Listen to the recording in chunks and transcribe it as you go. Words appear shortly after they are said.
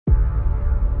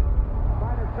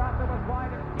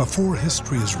Before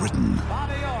history is written,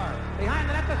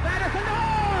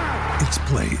 it's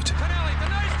played.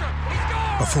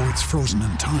 Before it's frozen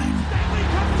in time,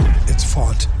 it's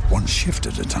fought one shift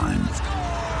at a time.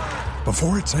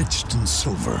 Before it's etched in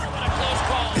silver,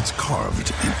 it's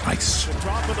carved in ice.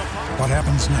 What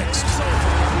happens next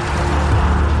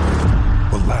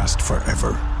will last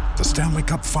forever. The Stanley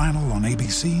Cup Final on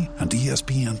ABC and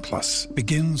ESPN Plus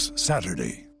begins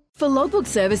Saturday. For logbook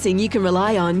servicing you can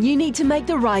rely on, you need to make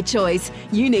the right choice.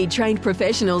 You need trained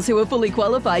professionals who are fully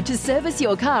qualified to service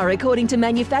your car according to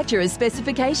manufacturer's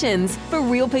specifications. For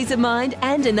real peace of mind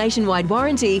and a nationwide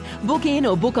warranty, book in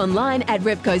or book online at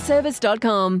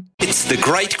repcoservice.com. It's the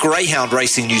Great Greyhound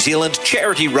Racing New Zealand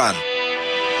charity run.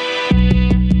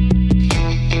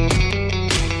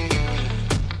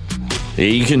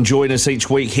 You can join us each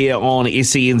week here on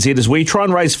SENZ as we try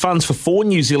and raise funds for 4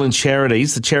 New Zealand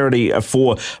charities. The charity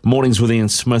for Mornings with Ian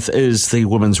Smith is the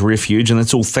Women's Refuge, and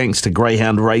that's all thanks to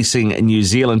Greyhound Racing in New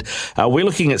Zealand. We're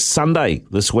looking at Sunday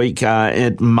this week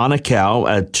at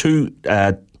Manukau,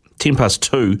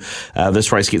 2:10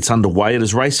 this race gets underway. It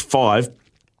is race 5,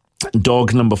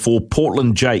 dog number 4,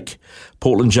 Portland Jake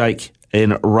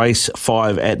in race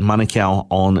 5 at Manukau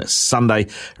on Sunday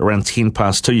around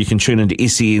 2:10. You can tune into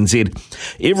SENZ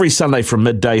every Sunday from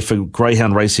midday for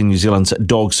Greyhound Racing New Zealand's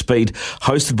Dog Speed,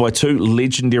 hosted by 2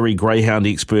 legendary greyhound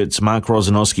experts, Mark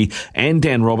Rosanowski and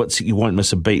Dan Roberts. You won't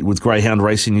miss a beat with Greyhound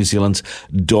Racing New Zealand's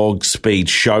Dog Speed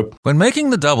show. When making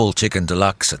the double chicken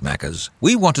deluxe at Macca's,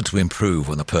 we wanted to improve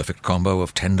on the perfect combo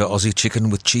of tender Aussie chicken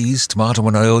with cheese, tomato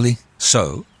and aioli.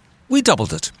 So, we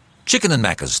doubled it. Chicken and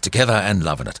Macca's, together and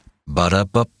loving it.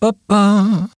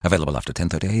 Ba-da-ba-ba-ba. Available after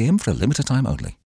 10:30 a.m. for a limited time only.